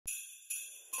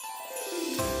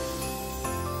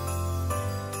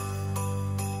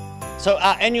So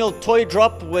our annual toy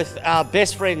drop with our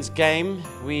best friends game,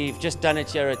 we've just done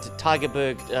it here at the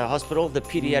Tygerberg Hospital, the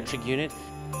pediatric unit.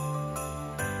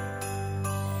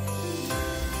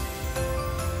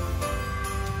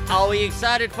 Are we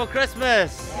excited for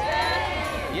Christmas?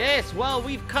 Yes, well,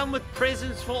 we've come with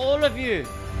presents for all of you.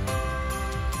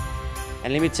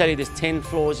 And let me tell you, there's 10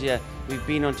 floors here. We've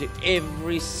been onto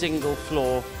every single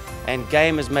floor, and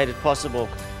Game has made it possible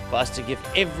for us to give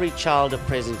every child a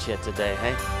present here today,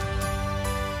 hey?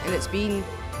 And it's been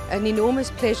an enormous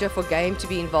pleasure for Game to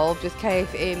be involved with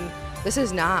KFM. This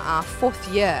is now our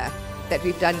 4th year that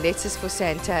we've done Letters for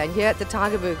Santa, and here at the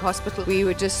Tygerberg Hospital we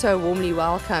were just so warmly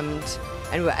welcomed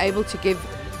and were able to give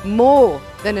more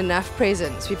than enough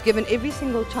presents. We've given every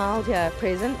single child here a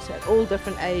present at all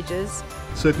different ages.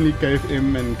 Certainly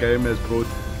KFM and Game has brought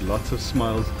lots of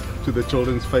smiles to the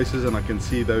children's faces, and I can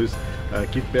see those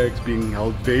gift bags being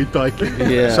held very tightly.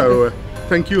 Yeah. So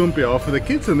thank you on behalf of the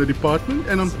kids and the department,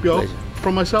 and on behalf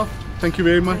from myself, thank you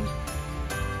very much.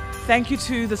 Thank you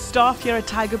to the staff here at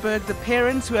Tygerberg, the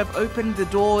parents who have opened the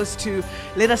doors to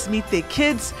let us meet their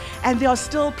kids, and there are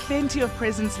still plenty of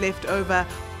presents left over.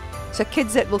 So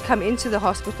kids that will come into the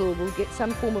hospital will get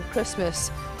some form of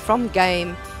Christmas from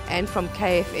Game and from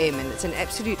KFM, and it's an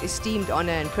absolute esteemed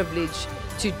honour and privilege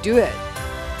to do it.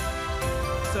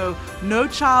 So no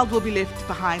child will be left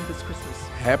behind this Christmas.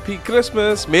 Happy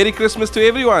Christmas! Merry Christmas to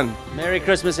everyone! Merry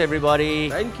Christmas, everybody!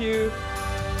 Thank you!